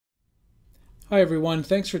Hi everyone,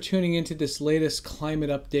 thanks for tuning into this latest climate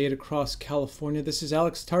update across California. This is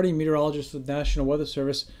Alex Tardy, meteorologist with National Weather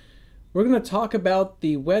Service. We're going to talk about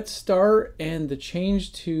the wet start and the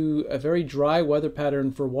change to a very dry weather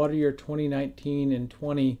pattern for water year 2019 and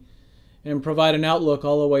 20 and provide an outlook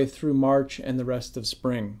all the way through March and the rest of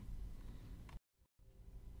spring.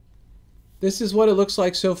 This is what it looks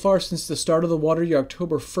like so far since the start of the water year,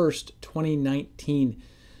 October 1st, 2019.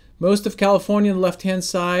 Most of California on the left-hand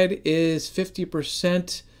side is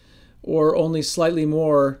 50% or only slightly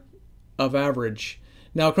more of average.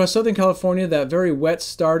 Now across Southern California, that very wet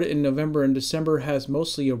start in November and December has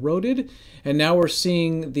mostly eroded, and now we're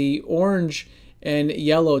seeing the orange and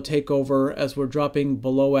yellow take over as we're dropping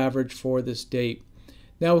below average for this date.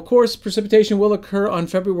 Now, of course, precipitation will occur on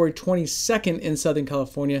February 22nd in Southern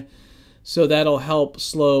California, so that'll help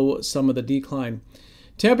slow some of the decline.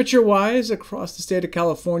 Temperature-wise, across the state of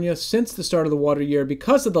California since the start of the water year,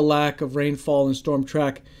 because of the lack of rainfall and storm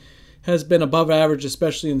track, has been above average,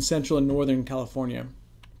 especially in central and northern California.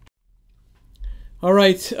 All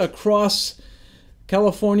right, across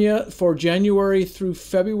California for January through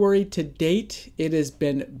February to date, it has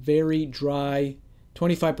been very dry,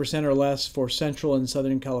 25% or less for central and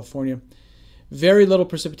southern California. Very little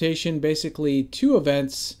precipitation, basically 2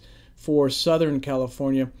 events for southern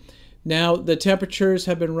California. Now, the temperatures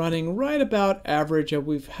have been running right about average.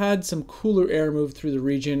 We've had some cooler air move through the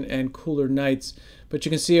region and cooler nights, but you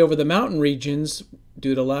can see over the mountain regions,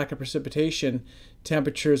 due to lack of precipitation,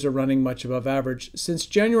 temperatures are running much above average since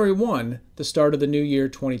January 1, the start of the new year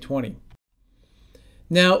 2020.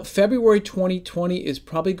 Now, February 2020 is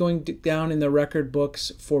probably going down in the record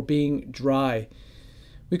books for being dry.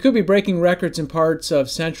 We could be breaking records in parts of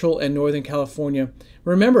central and northern California.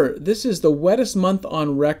 Remember, this is the wettest month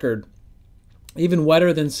on record, even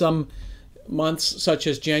wetter than some months such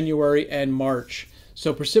as January and March.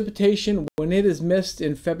 So precipitation, when it is missed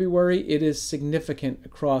in February, it is significant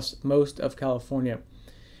across most of California.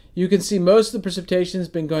 You can see most of the precipitation has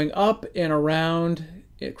been going up and around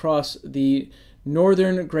across the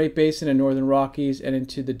northern Great Basin and northern Rockies and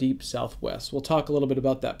into the deep southwest. We'll talk a little bit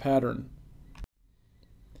about that pattern.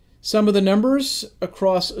 Some of the numbers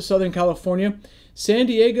across Southern California. San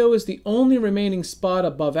Diego is the only remaining spot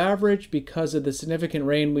above average because of the significant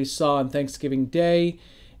rain we saw on Thanksgiving Day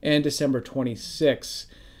and December 26.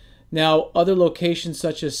 Now, other locations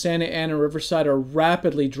such as Santa Ana and Riverside are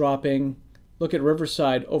rapidly dropping. Look at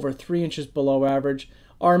Riverside, over 3 inches below average.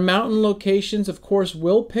 Our mountain locations, of course,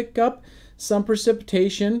 will pick up some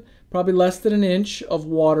precipitation, probably less than an inch of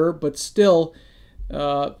water, but still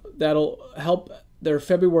that'll help their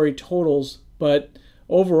February totals, but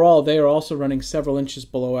overall they are also running several inches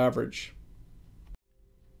below average.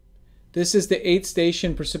 This is the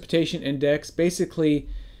 8-station precipitation index, basically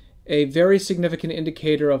a very significant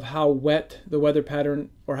indicator of how wet the weather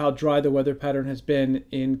pattern or how dry the weather pattern has been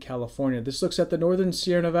in California. This looks at the northern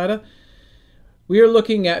Sierra Nevada. We are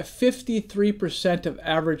looking at 53% of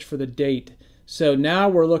average for the date. So now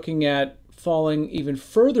we're looking at falling even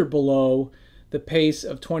further below the pace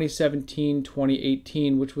of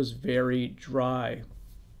 2017-2018, which was very dry.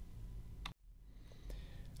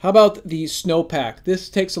 How about the snowpack? This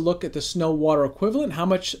takes a look at the snow water equivalent, how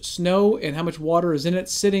much snow and how much water is in it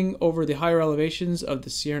sitting over the higher elevations of the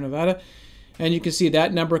Sierra Nevada. And you can see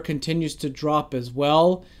that number continues to drop as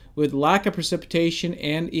well with lack of precipitation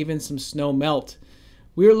and even some snow melt.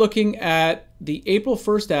 We're looking at the April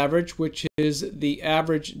 1st average, which is the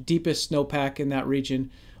average deepest snowpack in that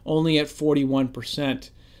region, only at 41%.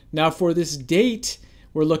 Now for this date,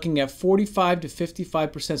 we're looking at 45 to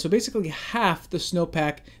 55%. So basically half the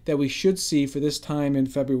snowpack that we should see for this time in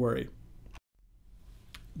February.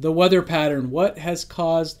 The weather pattern, what has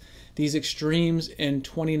caused these extremes in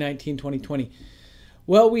 2019-2020?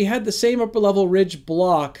 Well, we had the same upper level ridge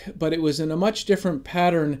block, but it was in a much different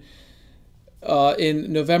pattern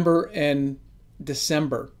in November and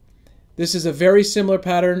December. This is a very similar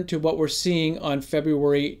pattern to what we're seeing on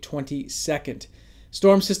February 22nd.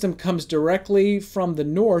 Storm system comes directly from the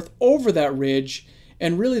north over that ridge,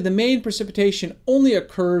 and really the main precipitation only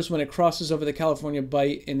occurs when it crosses over the California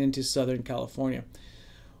Bight and into Southern California.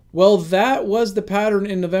 Well, that was the pattern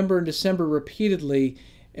in November and December repeatedly,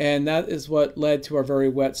 and that is what led to our very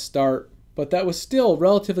wet start. But that was still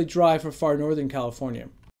relatively dry for far northern California.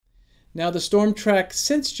 Now the storm track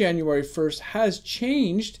since January 1st has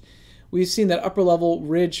changed. We've seen that upper level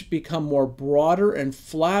ridge become more broader and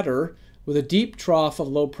flatter with a deep trough of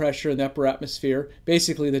low pressure in the upper atmosphere,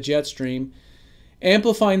 basically the jet stream,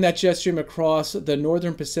 amplifying that jet stream across the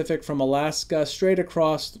northern Pacific from Alaska straight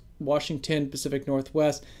across Washington, Pacific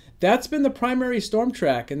Northwest. That's been the primary storm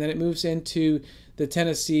track, and then it moves into the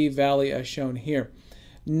Tennessee Valley as shown here.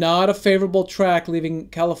 Not a favorable track, leaving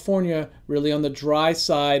California really on the dry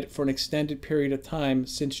side for an extended period of time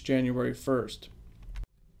since January 1st.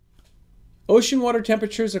 Ocean water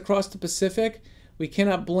temperatures across the Pacific. We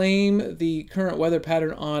cannot blame the current weather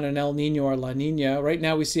pattern on an El Nino or La Nina. Right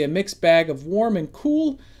now we see a mixed bag of warm and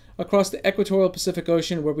cool across the equatorial Pacific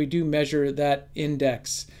Ocean, where we do measure that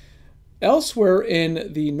index. Elsewhere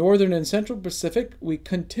in the northern and central Pacific, we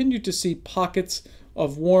continue to see pockets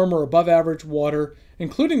of warm or above average water,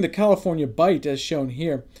 including the California Bight as shown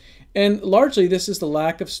here. And largely this is the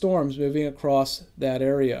lack of storms moving across that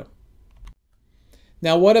area.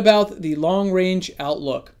 Now what about the long range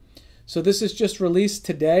outlook? So this is just released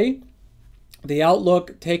today. The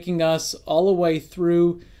outlook taking us all the way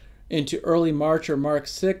through into early March or March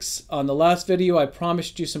 6th. On the last video, I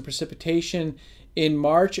promised you some precipitation in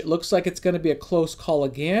March. It looks like it's going to be a close call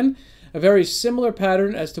again. A very similar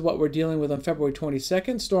pattern as to what we're dealing with on February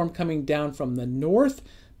 22nd. Storm coming down from the north,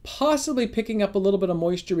 possibly picking up a little bit of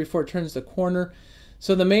moisture before it turns the corner.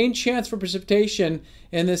 So the main chance for precipitation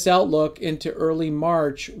in this outlook into early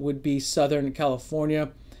March would be Southern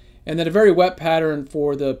California, and then a very wet pattern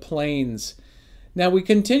for the plains. Now we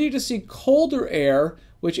continue to see colder air,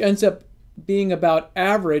 which ends up being about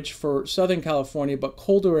average for Southern California, but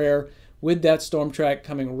colder air with that storm track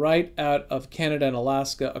coming right out of Canada and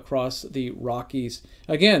Alaska across the Rockies.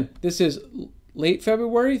 Again, this is late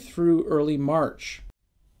February through early March.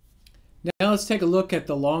 Now let's take a look at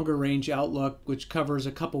the longer range outlook, which covers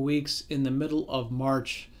a couple weeks in the middle of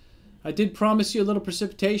March. I did promise you a little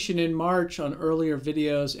precipitation in March on earlier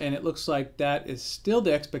videos, and it looks like that is still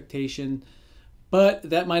the expectation, but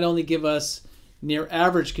that might only give us near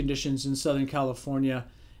average conditions in Southern California.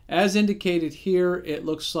 As indicated here, it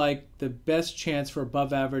looks like the best chance for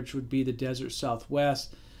above average would be the desert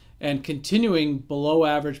Southwest, and continuing below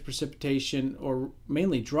average precipitation or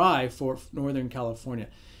mainly dry for Northern California.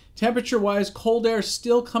 Temperature-wise, cold air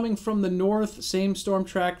still coming from the north, same storm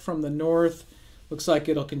track from the north. Looks like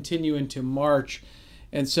it'll continue into March.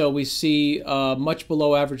 And so we see much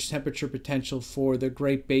below average temperature potential for the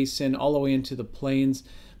Great Basin all the way into the plains,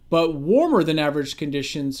 but warmer than average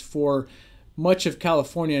conditions for much of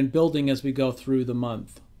California and building as we go through the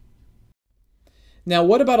month. Now,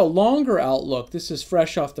 what about a longer outlook? This is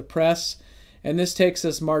fresh off the press, and this takes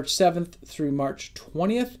us March 7th through March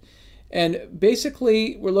 20th. And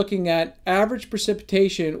basically, we're looking at average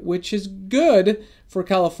precipitation, which is good for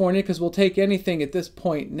California because we'll take anything at this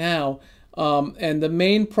point now. And the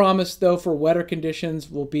main promise, though, for wetter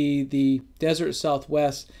conditions will be the desert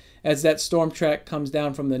Southwest, as that storm track comes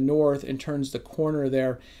down from the north and turns the corner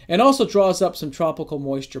there, and also draws up some tropical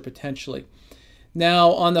moisture potentially.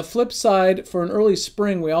 Now, on the flip side, for an early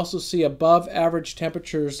spring, we also see above average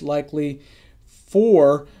temperatures likely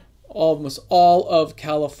for almost all of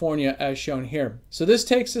California as shown here. So this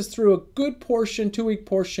takes us through a good portion, 2-week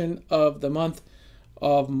portion of the month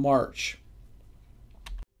of March.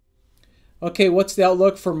 Okay, what's the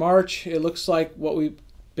outlook for March? It looks like what we've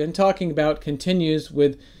been talking about continues,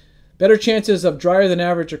 with better chances of drier than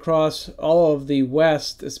average across all of the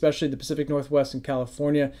west, especially the Pacific Northwest and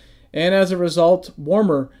California, and as a result,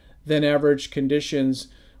 warmer than average conditions,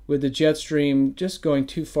 with the jet stream just going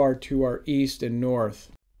too far to our east and north.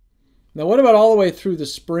 Now, what about all the way through the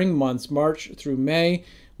spring months, March through May?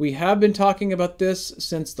 We have been talking about this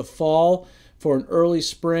since the fall for an early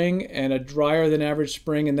spring and a drier than average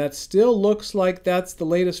spring, and that still looks like that's the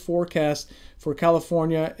latest forecast for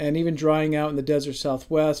California, and even drying out in the desert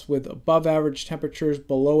Southwest with above average temperatures,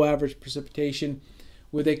 below average precipitation,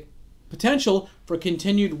 with a potential for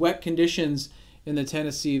continued wet conditions in the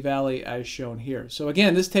Tennessee Valley as shown here. So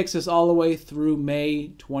again, this takes us all the way through May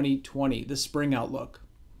 2020, the spring outlook.